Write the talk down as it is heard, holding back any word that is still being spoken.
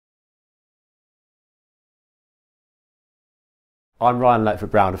I'm Ryan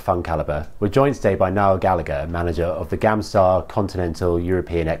Letford-Brown of Fund Calibre. We're joined today by Niall Gallagher, manager of the Gamstar Continental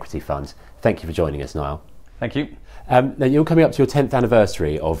European Equity Fund. Thank you for joining us, Niall. Thank you. Now you're coming up to your 10th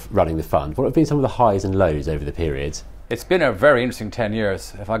anniversary of running the fund. What have been some of the highs and lows over the period? It's been a very interesting 10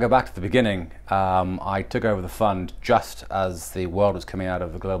 years. If I go back to the beginning, I took over the fund just as the world was coming out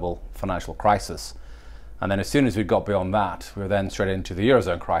of the global financial crisis. And then as soon as we got beyond that, we were then straight into the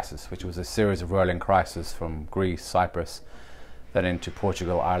Eurozone crisis, which was a series of rolling crises from Greece, Cyprus, then into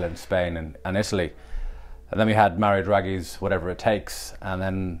Portugal, Ireland, Spain and Italy. And then we had Mario Draghi's whatever it takes, and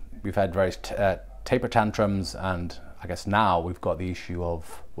then we've had various taper tantrums, and I guess now we've got the issue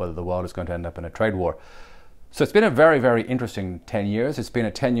of whether the world is going to end up in a trade war. So it's been a very, very interesting 10 years. It's been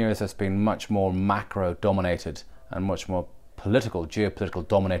a 10 years that's been much more macro dominated and much more political, geopolitical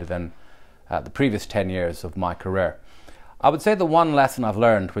dominated than the previous 10 years of my career. I would say the one lesson I've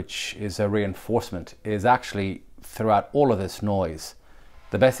learned, which is a reinforcement, is actually throughout all of this noise,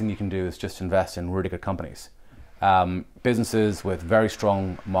 the best thing you can do is just invest in really good companies. Businesses with very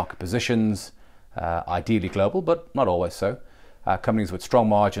strong market positions, ideally global, but not always so. Companies with strong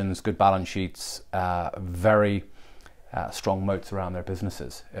margins, good balance sheets, very strong moats around their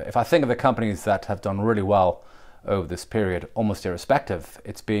businesses. If I think of the companies that have done really well over this period, almost irrespective,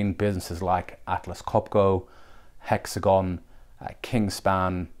 it's been businesses like Atlas Copco, Hexagon,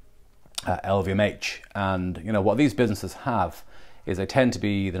 Kingspan, LVMH. And you know what these businesses have is they tend to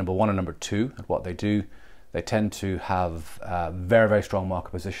be the number one and number two at what they do. They tend to have very, very strong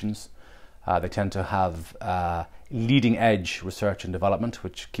market positions. They tend to have leading edge research and development,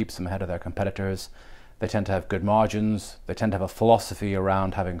 which keeps them ahead of their competitors. They tend to have good margins. They tend to have a philosophy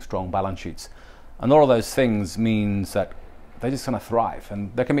around having strong balance sheets. And all of those things means that they just kind of thrive.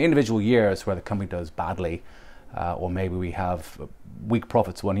 And there can be individual years where the company does badly, or maybe we have weak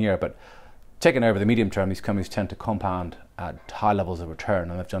profits one year, but taken over the medium term, these companies tend to compound at high levels of return,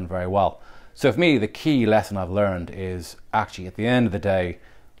 and they've done very well. So for me, the key lesson I've learned is actually at the end of the day,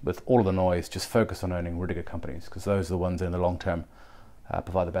 with all of the noise, just focus on owning really good companies, because those are the ones in the long term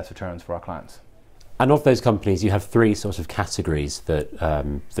provide the best returns for our clients. And of those companies, you have three sort of categories that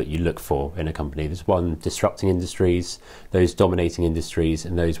that you look for in a company. There's one, disrupting industries, those dominating industries,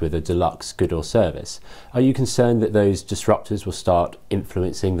 and those with a deluxe good or service. Are you concerned that those disruptors will start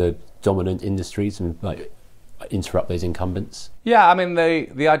influencing the dominant industries and interrupt those incumbents? Yeah, I mean,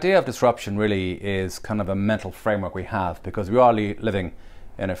 the idea of disruption really is kind of a mental framework we have, because we are living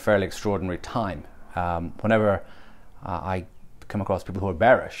in a fairly extraordinary time. Whenever I come across people who are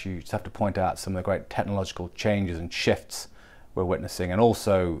bearish, you just have to point out some of the great technological changes and shifts we're witnessing, and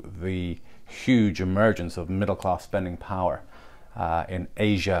also the huge emergence of middle-class spending power in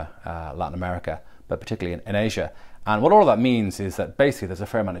Asia, Latin America, but particularly in Asia. And what all of that means is that basically there's a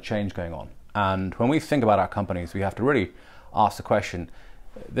fair amount of change going on. And when we think about our companies, we have to really ask the question,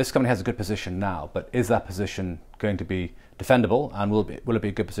 this company has a good position now, but is that position going to be defendable, and will it be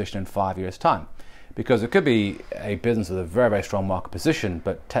a good position in 5 years' time? Because it could be a business with a very, very strong market position,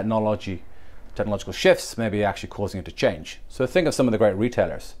 but technological shifts may be actually causing it to change. So think of some of the great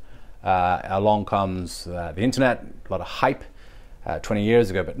retailers. Along comes the internet, a lot of hype 20 years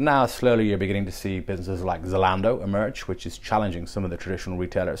ago, but now slowly you're beginning to see businesses like Zalando emerge, which is challenging some of the traditional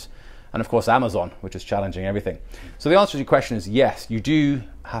retailers. And of course Amazon, which is challenging everything. So the answer to your question is yes, you do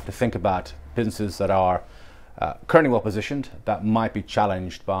have to think about businesses that are currently well positioned, that might be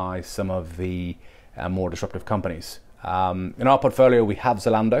challenged by some of the more disruptive companies. In our portfolio, we have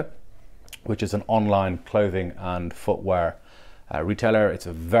Zalando, which is an online clothing and footwear retailer. It's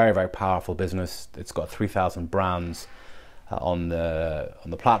a very, very powerful business. It's got 3,000 brands on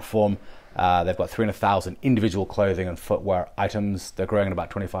the platform. They've got 300,000 individual clothing and footwear items. They're growing at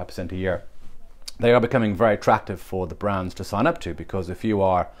about 25% a year. They are becoming very attractive for the brands to sign up to, because if you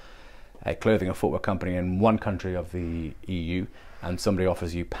are a clothing and footwear company in one country of the EU, and somebody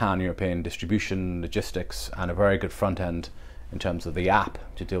offers you pan-European distribution, logistics, and a very good front end in terms of the app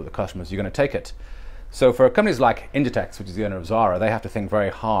to deal with the customers, you're going to take it. So for companies like Inditex, which is the owner of Zara, they have to think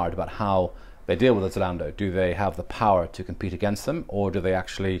very hard about how they deal with Zalando. Do they have the power to compete against them, or do they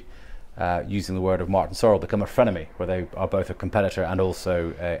actually, using the word of Martin Sorrell, become a frenemy, where they are both a competitor and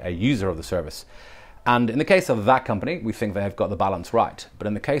also a user of the service? And in the case of that company, we think they have got the balance right. But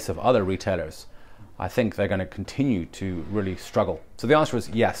in the case of other retailers, I think they're going to continue to really struggle. So the answer is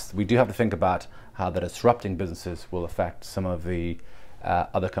yes, we do have to think about how the disrupting businesses will affect some of the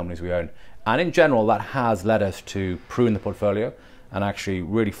other companies we own. And in general, that has led us to prune the portfolio and actually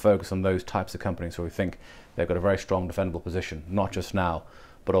really focus on those types of companies where we think they've got a very strong defendable position, not just now,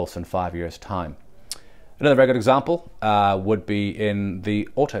 but also in 5 years' time. Another very good example would be in the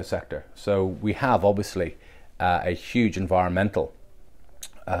auto sector. So we have obviously a huge environmental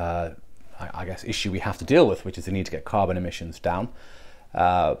I guess issue we have to deal with, which is the need to get carbon emissions down.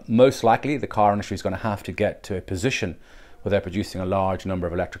 Most likely the car industry is going to have to get to a position where they're producing a large number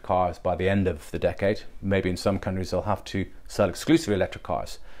of electric cars by the end of the decade. Maybe in some countries they'll have to sell exclusively electric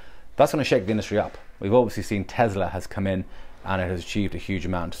cars. That's going to shake the industry up. We've obviously seen Tesla has come in and it has achieved a huge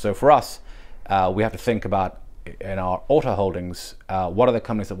amount. So for us, we have to think about, in our auto holdings, what are the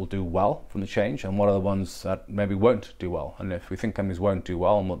companies that will do well from the change and what are the ones that maybe won't do well. And if we think companies won't do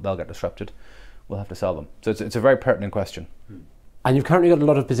well and they'll get disrupted, we'll have to sell them. So it's a very pertinent question. And you've currently got a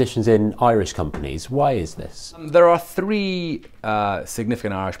lot of positions in Irish companies. Why is this? There are three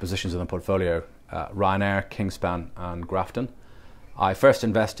significant Irish positions in the portfolio: Ryanair, Kingspan and Grafton. I first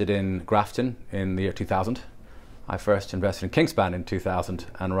invested in Grafton in the year 2000. I first invested in Kingspan in 2000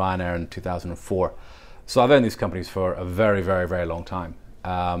 and Ryanair in 2004. So I've owned these companies for a very, very, very long time.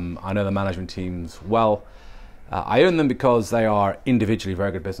 I know the management teams well. I own them because they are individually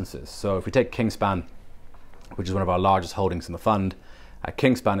very good businesses. So if we take Kingspan, which is one of our largest holdings in the fund,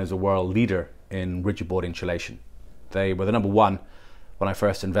 Kingspan is a world leader in rigid board insulation. They were the number one when I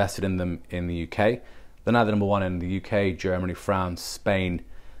first invested in them in the UK. They're now the number one in the UK, Germany, France, Spain,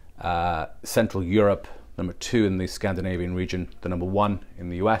 Central Europe, number two in the Scandinavian region, the number one in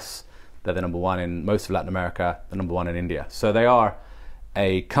the US. They're the number one in most of Latin America, the number one in India. So they are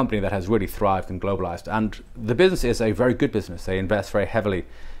a company that has really thrived and globalized. And the business is a very good business. They invest very heavily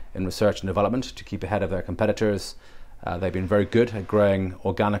in research and development to keep ahead of their competitors. They've been very good at growing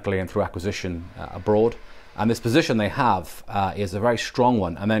organically and through acquisition abroad. And this position they have is a very strong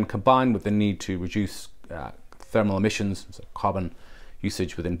one. And then combined with the need to reduce thermal emissions, so carbon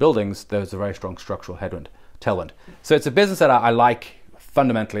usage within buildings, there's a very strong structural tailwind. So it's a business that I like.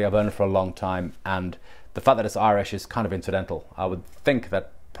 Fundamentally, I've owned it for a long time, and the fact that it's Irish is kind of incidental. I would think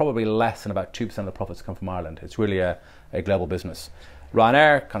that probably less than about 2% of the profits come from Ireland. It's really a global business.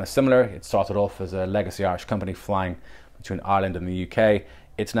 Ryanair, kind of similar. It started off as a legacy Irish company flying between Ireland and the UK.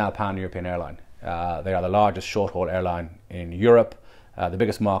 It's now a pan-European airline. They are the largest short-haul airline in Europe. The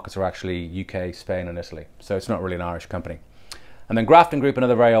biggest markets are actually UK, Spain and Italy. So it's not really an Irish company. And then Grafton Group,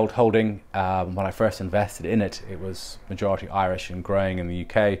 another very old holding. When I first invested in it, it was majority Irish and growing in the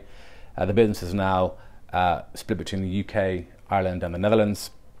UK. The business is now split between the UK, Ireland and the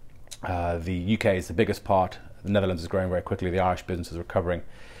Netherlands. The UK is the biggest part. The Netherlands is growing very quickly. The Irish business is recovering.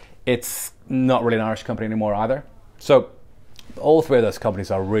 It's not really an Irish company anymore either. So all three of those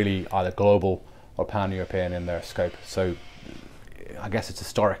companies are really either global or pan-European in their scope. So I guess it's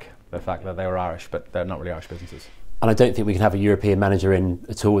historic, the fact that they were Irish, but they're not really Irish businesses. And I don't think we can have a European manager in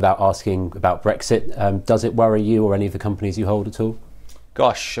at all without asking about Brexit. Does it worry you or any of the companies you hold at all?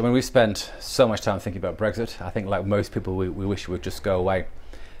 Gosh, I mean, we've spent so much time thinking about Brexit. I think like most people, we wish it would just go away.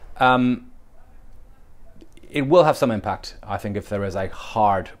 It will have some impact, I think, if there is a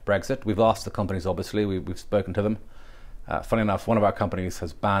hard Brexit. We've asked the companies, obviously, we've spoken to them. Funny enough, one of our companies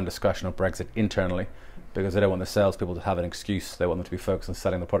has banned discussion of Brexit internally because they don't want the salespeople to have an excuse. They want them to be focused on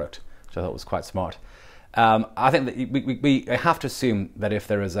selling the product, which I thought was quite smart. I think that we have to assume that if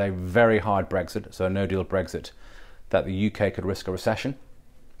there is a very hard Brexit, so a no-deal Brexit, that the UK could risk a recession.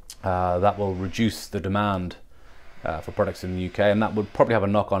 That will reduce the demand for products in the UK, and that would probably have a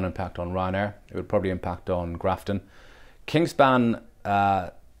knock-on impact on Ryanair. It would probably impact on Grafton. Kingspan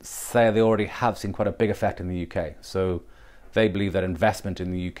say they already have seen quite a big effect in the UK, so they believe that investment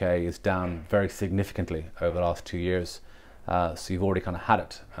in the UK is down very significantly over the last 2 years. So you've already kind of had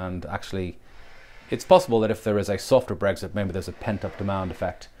it, and actually it's possible that if there is a softer Brexit, maybe there's a pent-up demand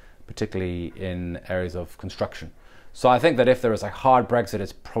effect, particularly in areas of construction. So I think that if there is a hard Brexit,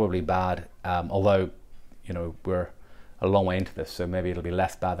 it's probably bad, although, you know, we're a long way into this, so maybe it'll be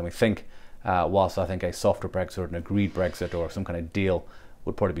less bad than we think, whilst I think a softer Brexit or an agreed Brexit or some kind of deal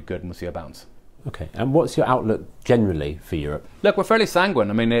would probably be good and we'll see a bounce. Okay, and what's your outlook generally for Europe? Look, we're fairly sanguine.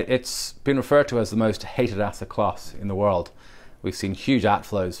 I mean, it's been referred to as the most hated asset class in the world. We've seen huge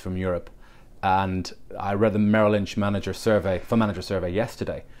outflows from Europe. And I read the Merrill Lynch fund manager survey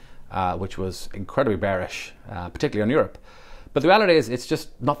yesterday, which was incredibly bearish, particularly on Europe. But the reality is it's just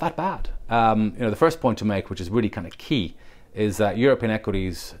not that bad. You know, the first point to make, which is really kind of key, is that European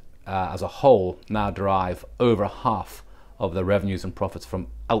equities as a whole now derive over half of the revenues and profits from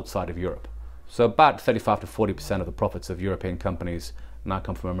outside of Europe. So about 35 to 40% of the profits of European companies now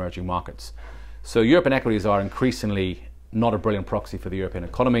come from emerging markets. So European equities are increasingly not a brilliant proxy for the European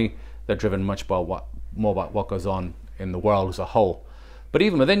economy. They're more by what goes on in the world as a whole. But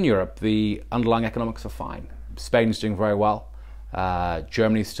even within Europe, the underlying economics are fine. Spain's doing very well.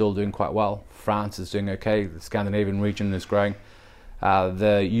 Germany's still doing quite well. France is doing okay. The Scandinavian region is growing.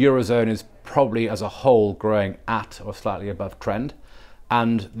 The Eurozone is probably as a whole growing at or slightly above trend.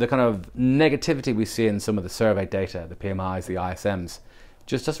 And the kind of negativity we see in some of the survey data, the PMIs, the ISMs,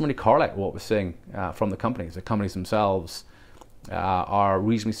 just doesn't really correlate with what we're seeing from the companies. The companies themselves are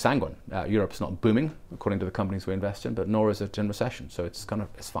reasonably sanguine. Europe's not booming, according to the companies we invest in, but nor is it in recession. So it's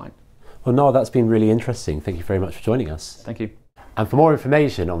fine. Well, Niall, that's been really interesting. Thank you very much for joining us. Thank you. And for more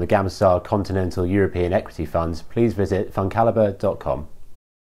information on the Gamstar Continental European Equity Funds, please visit fundcalibre.com.